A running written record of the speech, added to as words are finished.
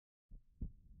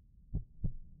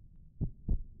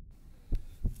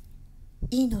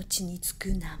命につく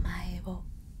名前を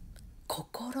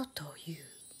心という。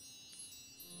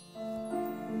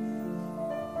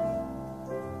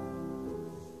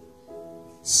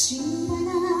知ら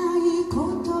ない言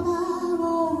葉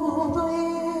を覚え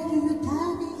るた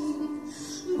びに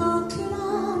僕ら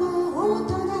は大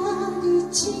人に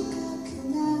近く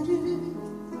なる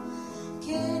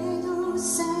けれど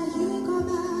最後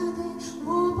まで覚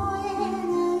えら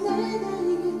れな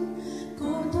い言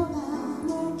葉も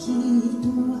きっと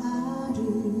ある。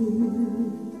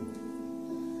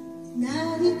何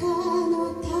かの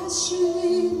足し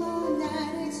にもな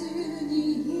れずに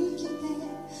生きて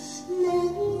何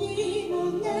にも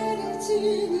なれずに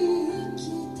生き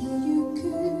てゆく。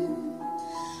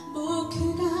僕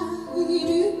がい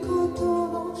ること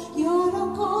を喜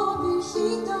ぶ人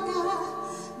が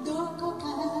どこか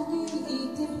にい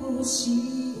てほしい。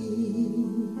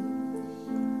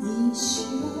一生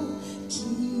清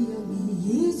水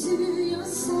よさ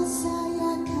さや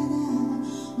かな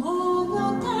者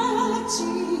たちよ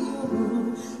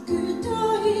ぐっと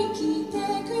生きて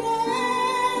くれ。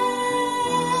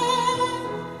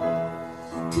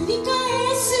繰り返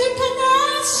す悲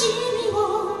しみを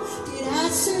照ら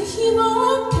す日を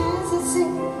かざせ。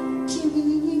君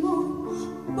にも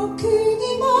僕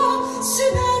にも全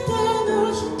ての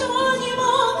人にも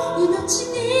命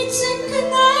につく名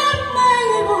前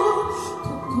を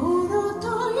心と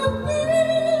呼ぶ。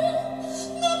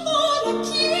名もなき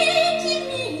君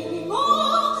にも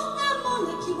名もな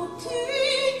き僕に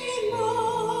も。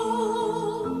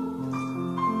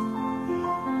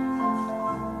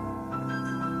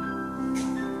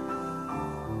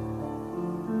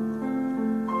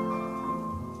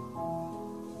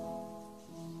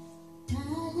た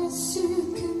やすく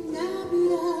涙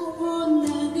を流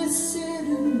せる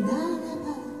ならば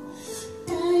た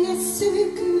やすく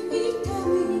痛み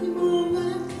もわか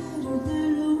るだ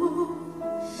ろう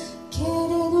けれ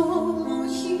ども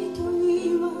人に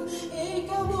は笑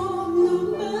顔の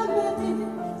ままで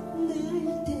泣い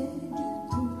てる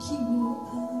時も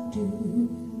ある。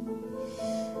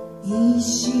一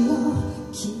生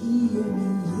清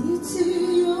水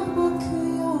よ僕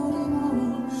よりも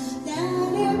誰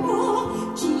も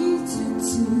傷つ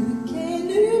ける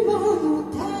者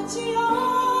たちよ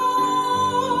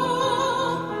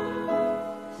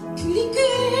繰り返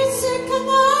す悲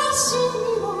しみ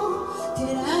を照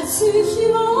らす日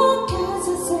をかざ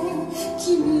せ。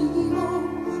君にも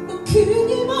僕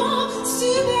にも全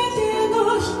ての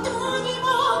人にも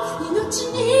命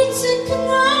につく名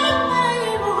前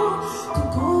を心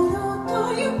と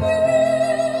呼ぶ。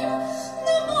名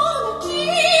もなき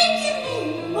君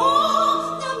にも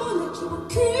名もなき僕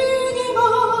にも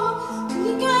繰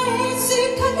り返す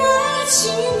悲し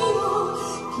みを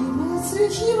言わす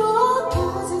日をか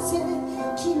ざせ。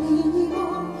君にも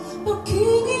僕に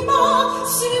も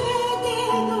全て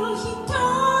の人に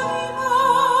も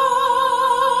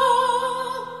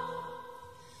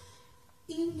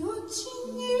命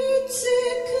につ